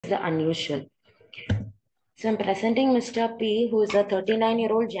the unusual. So I'm presenting Mr. P, who is a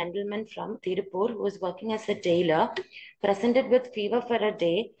 39-year-old gentleman from Tirupur who is working as a tailor, presented with fever for a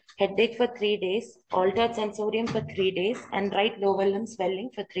day, headache for 3 days, altered sensorium for 3 days, and right lower limb swelling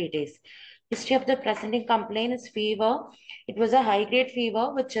for 3 days. History of the presenting complaint is fever. It was a high-grade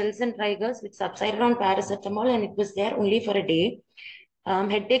fever with chills and rigors, which subsided on paracetamol, and it was there only for a day.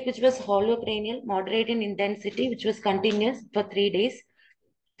 Headache, which was holocranial, moderate in intensity, which was continuous for 3 days,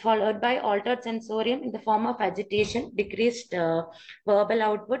 followed by altered sensorium in the form of agitation, decreased verbal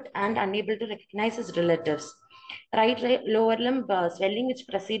output, and unable to recognize his relatives. Right lower limb swelling, which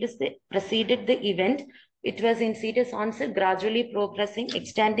preceded the event. It was insidious onset, gradually progressing,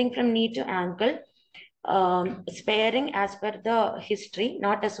 extending from knee to ankle, sparing as per the history,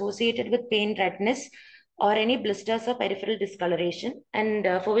 not associated with pain, redness, or any blisters or peripheral discoloration, and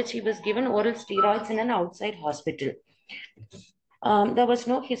for which he was given oral steroids in an outside hospital. There was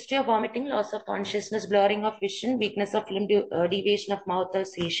no history of vomiting, loss of consciousness, blurring of vision, weakness of limb, deviation of mouth or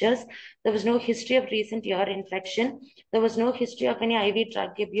seizures. There was no history of recent ear infection. There was no history of any IV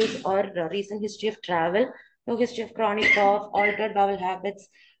drug abuse or recent history of travel. No history of chronic cough, altered bowel habits,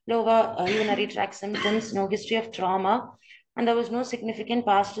 lower urinary tract symptoms, no history of trauma. And there was no significant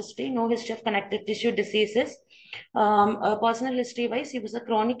past history, no history of connective tissue diseases. Personal history-wise, he was a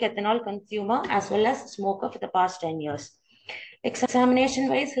chronic ethanol consumer as well as smoker for the past 10 years.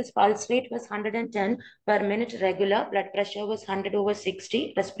 Examination-wise, his pulse rate was 110 per minute regular, blood pressure was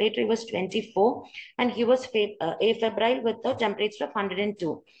 100/60, respiratory was 24, and he was afebrile with a temperature of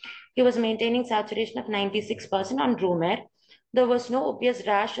 102. He was maintaining saturation of 96% on room air. There was no obvious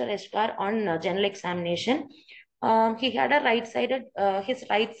rash or eschar on general examination. He had his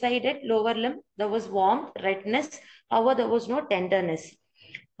right-sided lower limb. There was warmth, redness. However, there was no tenderness.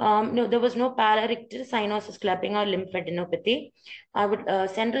 No, there was no pararictal cyanosis, clubbing, or lymphadenopathy.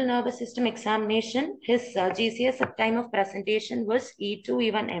 Central nervous system examination. His GCS at time of presentation was E2,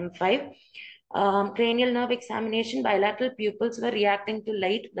 E1, M5. Cranial nerve examination, bilateral pupils were reacting to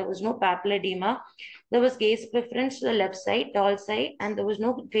light. There was no papilledema. There was gaze preference to the left side, tall side, and there was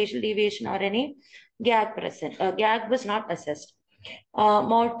no facial deviation or any gag present. Gag was not assessed.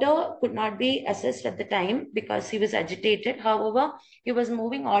 Motor could not be assessed at the time because he was agitated. However, he was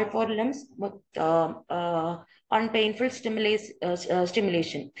moving all four limbs with on painful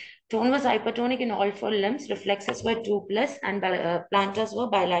stimulation. Tone was hypertonic in all four limbs. Reflexes were 2+, and plantars were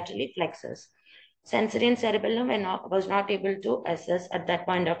bilaterally flexors. Sensory and cerebellum was not able to assess at that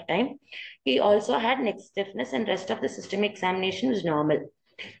point of time. He also had neck stiffness, and rest of the system examination was normal.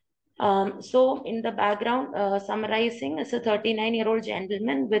 So in the background, summarizing, is a 39-year-old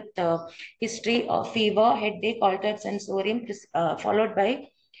gentleman with history of fever, headache, altered sensorium, followed by,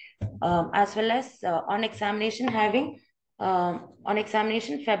 as well as on examination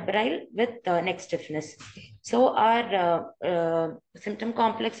febrile with neck stiffness. So our symptom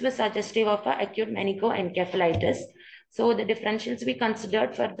complex was suggestive of acute meningoencephalitis. So the differentials we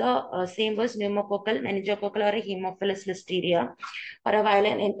considered for the same was pneumococcal, meningococcal, or a Haemophilus listeria, or a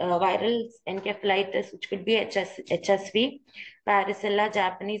viral encephalitis, which could be HSV, varicella,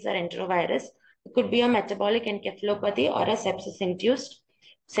 Japanese, or enterovirus. It could be a metabolic encephalopathy or a sepsis-induced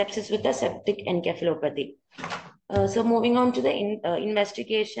sepsis with a septic encephalopathy. So moving on to the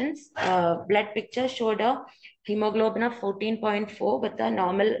investigations, blood picture showed a hemoglobin of 14.4 with a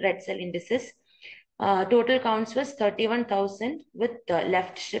normal red cell indices. Total counts was 31,000 with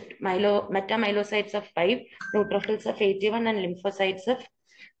left shift metamyelocytes of 5, neutrophils of 81, and lymphocytes of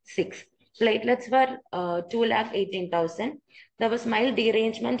 6. Platelets were 218,000. There was mild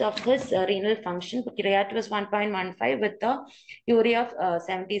derangement of his renal function. Creatinine was 1.15 with the urea of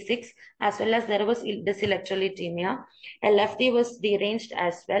 76, as well as there was dyselectrolytemia. LFT was deranged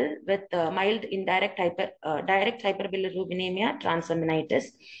as well with mild direct hyperbilirubinemia,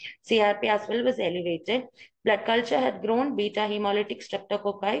 transaminitis. CRP as well was elevated. Blood culture had grown beta hemolytic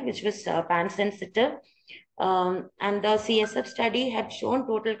streptococci, which was pan-sensitive. And the CSF study had shown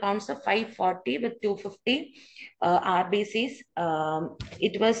total counts of 540 with 250 RBCs.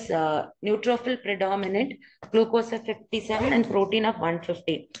 It was neutrophil predominant, glucose of 57, and protein of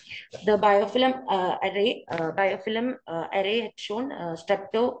 150. The biofilm array had shown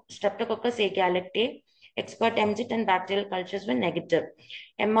Streptococcus agalactiae. Expert MGIT and bacterial cultures were negative.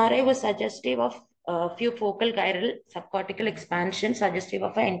 MRI was suggestive of few focal chiral subcortical expansion, suggestive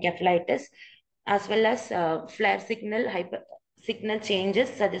of encephalitis, as well as flare signal changes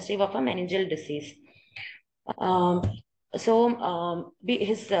suggestive of a meningeal disease. His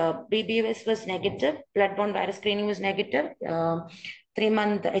BBS was negative, bloodborne virus screening was negative.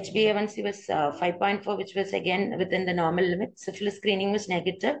 3-month HbA1c was 5.4, which was again within the normal limit. Syphilis screening was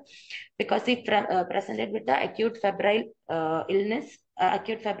negative because he presented with the acute febrile illness,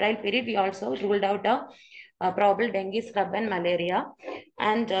 acute febrile period. We also ruled out a probable dengue, scrub, and malaria.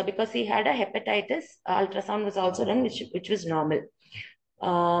 And because he had a hepatitis, ultrasound was also done, which was normal.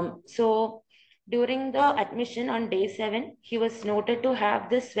 So during the admission on day 7, he was noted to have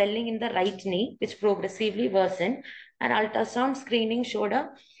this swelling in the right knee, which progressively worsened. And ultrasound screening showed a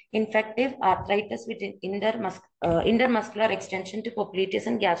infective arthritis with intermuscular extension to popliteus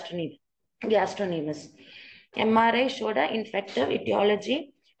and gastrocnemius. MRI showed an infective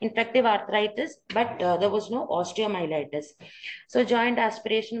etiology, infective arthritis, but there was no osteomyelitis. So joint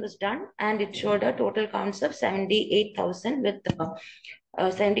aspiration was done, and it showed a total counts of 78,000 with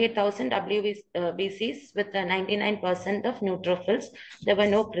 78,000 WBCs with 99% of neutrophils. There were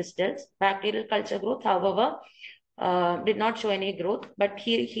no crystals. Bacterial culture growth, however, did not show any growth, but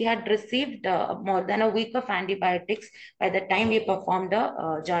he had received more than a week of antibiotics by the time we performed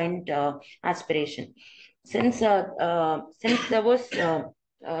the joint aspiration. Since there was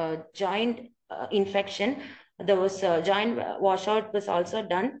joint infection, there was joint washout was also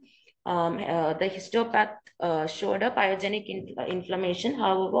done. The histopath showed a pyogenic inflammation.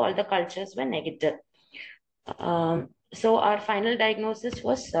 However, all the cultures were negative. So our final diagnosis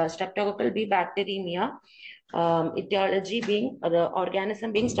was streptococcal B bacteremia, etiology being the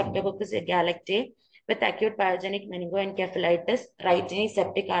organism being Streptococcus agalactiae with acute pyogenic meningoencephalitis, right knee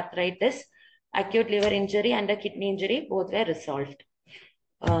septic arthritis, acute liver injury, and a kidney injury. Both were resolved.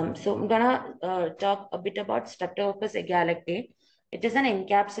 So I'm gonna talk a bit about Streptococcus agalactiae. It is an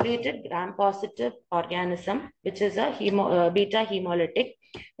encapsulated gram-positive organism, which is a beta hemolytic,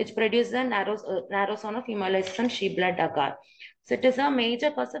 which produces a narrow zone of hemolysis and sheep blood agar. So it is a major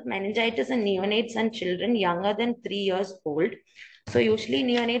cause of meningitis in neonates and children younger than 3 years old. So usually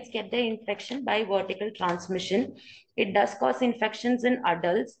neonates get the infection by vertical transmission. It does cause infections in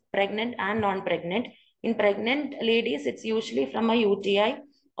adults, pregnant and non-pregnant. In pregnant ladies, it's usually from a UTI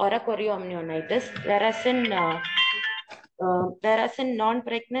or a chorioamnionitis, whereas in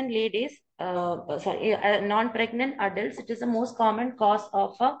non-pregnant ladies, non-pregnant adults, it is the most common cause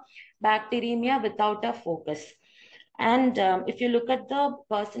of a bacteremia without a focus. And if you look at the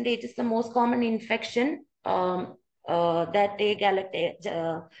percentages, the most common infection that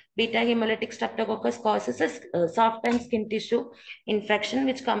beta hemolytic streptococcus causes is soft and skin tissue infection,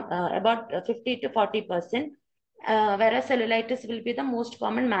 which come about 50 to 40%, whereas cellulitis will be the most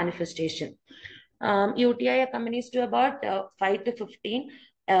common manifestation. UTI accompanies to about 5 to 15.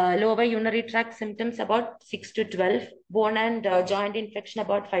 Lower urinary tract symptoms about 6 to 12. Bone and joint infection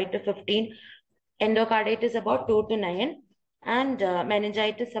about 5 to 15. Endocarditis about 2 to 9. And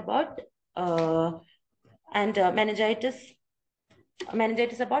meningitis about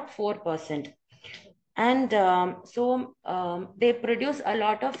meningitis about 4%. And they produce a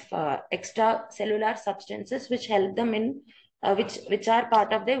lot of extracellular substances which help them in which are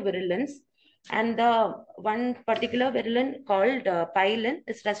part of their virulence. And the one particular virulent called pyelin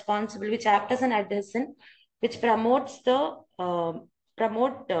is responsible, which acts as an adhescent, which promotes the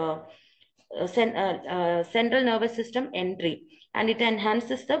central nervous system entry, and it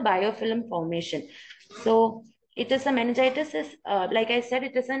enhances the biofilm formation. So it is a meningitis is like I said,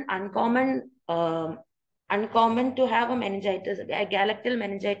 it is an uncommon to have a meningitis, a galactal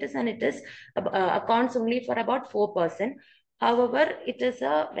meningitis, and it is accounts only for about 4%. However, it is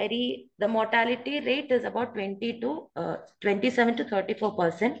the mortality rate is about 27 to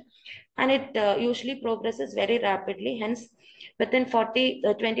 34%, and it usually progresses very rapidly. Hence, within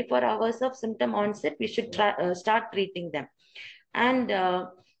 24 hours of symptom onset, we should start treating them. And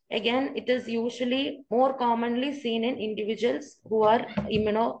again, it is usually more commonly seen in individuals who are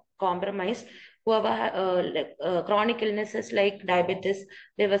immunocompromised, who have chronic illnesses like diabetes,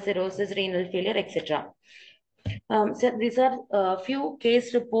 liver cirrhosis, renal failure, etc. So these are a few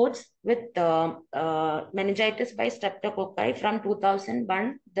case reports with meningitis by streptococci from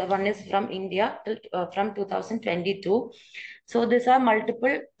 2001. The one is from India from 2022. So these are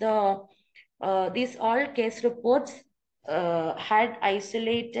multiple. These all case reports had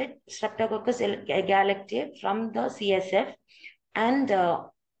isolated Streptococcus agalactiae from the CSF, and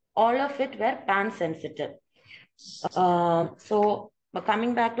all of it were pan-sensitive. So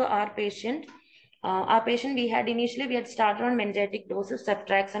coming back to our patient, we had started on meningitic doses,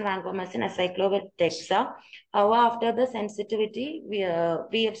 ceftriaxone, vancomycin, acyclovir, However, after the sensitivity, we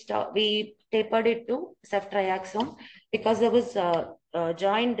tapered it to ceftriaxone because there was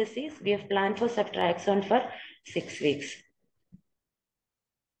joint disease. We have planned for ceftriaxone for 6 weeks.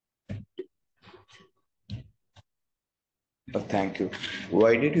 Thank you.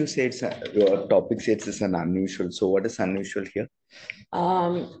 Why did you say your topic says it's an unusual? So what is unusual here?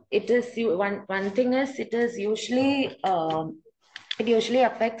 It is one thing is it usually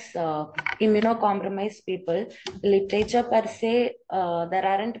affects immunocompromised people. Literature per se, there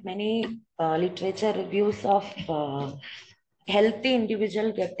aren't many literature reviews of healthy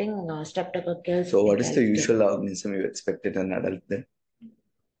individual getting streptococcus. So what is the usual organism you expected an adult then?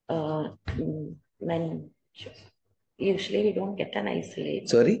 When usually we don't get an isolate.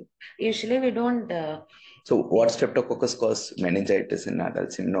 Sorry? Usually we don't. So what streptococcus cause meningitis in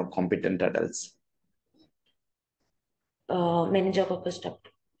adults, competent adults? Meningococcus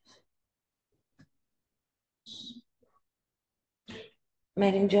streptococcus.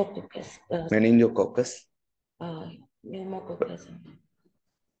 Meningococcus. Meningococcus? Pneumococcus.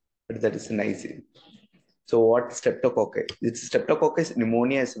 But that is nice. So what streptococcus? It's streptococcus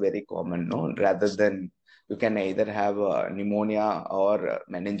pneumonia is very common, no? Rather than you can either have pneumonia or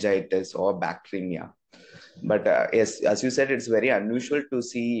meningitis or bacteremia. But yes, as you said, it's very unusual to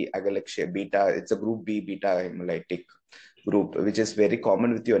see Agalexia beta. It's a group B beta hemolytic group, which is very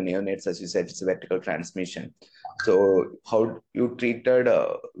common with your neonates. As you said, it's vertical transmission. So how you treated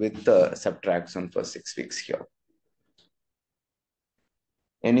with subtraction for 6 weeks here?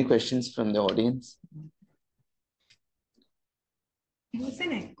 Any questions from the audience? Was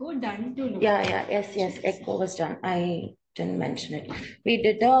an echo done to look? Yes, echo was done. I didn't mention it. We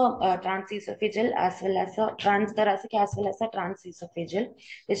did a transesophageal as well as a transthoracic as well as a transesophageal,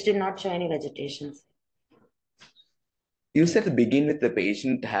 which did not show any vegetations. You said to begin with the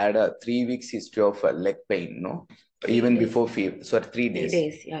patient had a 3 weeks history of leg pain, no? Even before fever. So 3 days. 3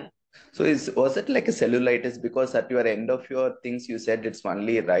 days, yeah. So was it like a cellulitis? Because at your end of your things, you said it's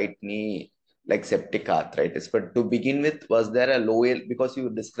only right knee, like septic arthritis. But to begin with, was there a lower, because you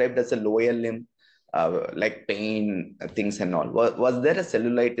described as a lower limb, like pain, things and all. Was there a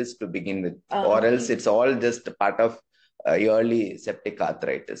cellulitis to begin with? Or else it's all just part of early septic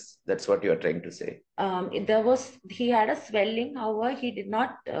arthritis? That's what you're trying to say. He had a swelling. However, he did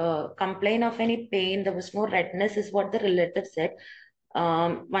not complain of any pain. There was no redness, is what the relative said.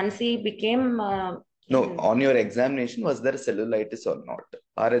 Once he became no, on your examination, was there cellulitis or not?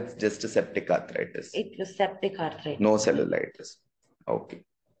 Or it's just a septic arthritis? It was septic arthritis. No cellulitis. Okay.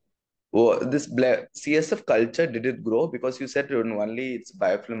 Oh, this CSF culture, did it grow? Because you said only its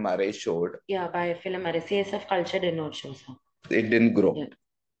biofilm array showed. Yeah, biofilm array. CSF culture did not show. It didn't grow. Yeah.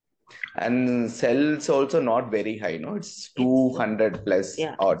 And cells also not very high, no? It's 200 plus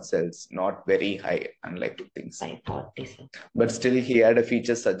odd cells, not very high, unlike things. 540, sir. But still, he had a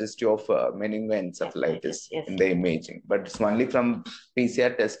feature suggestive of meningoencephalitis in the imaging. But it's only from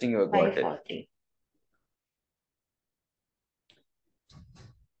PCR testing you got 540. It.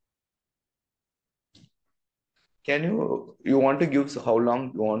 Can you want to give how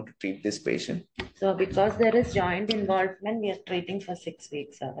long you want to treat this patient? So because there is joint involvement, we are treating for 6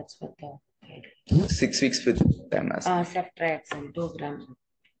 weeks. That's what the 6 weeks with them. Ceftriaxone 2 grams.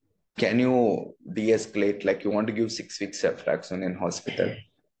 Can you de-escalate, like you want to give 6 weeks ceftriaxone in hospital?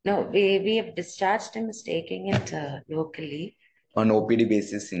 No, we have discharged him, taking it locally. On OPD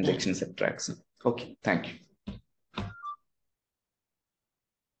basis, injection ceftriaxone. Okay, thank you.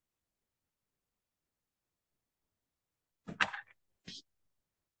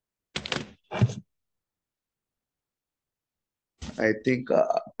 I think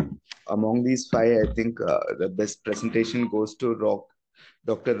among these 5, I think the best presentation goes to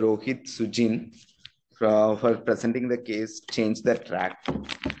Dr. Rohit Sujin for presenting the case, change the track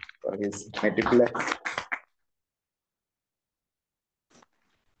for his meticulous.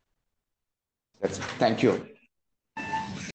 That's it. Thank you.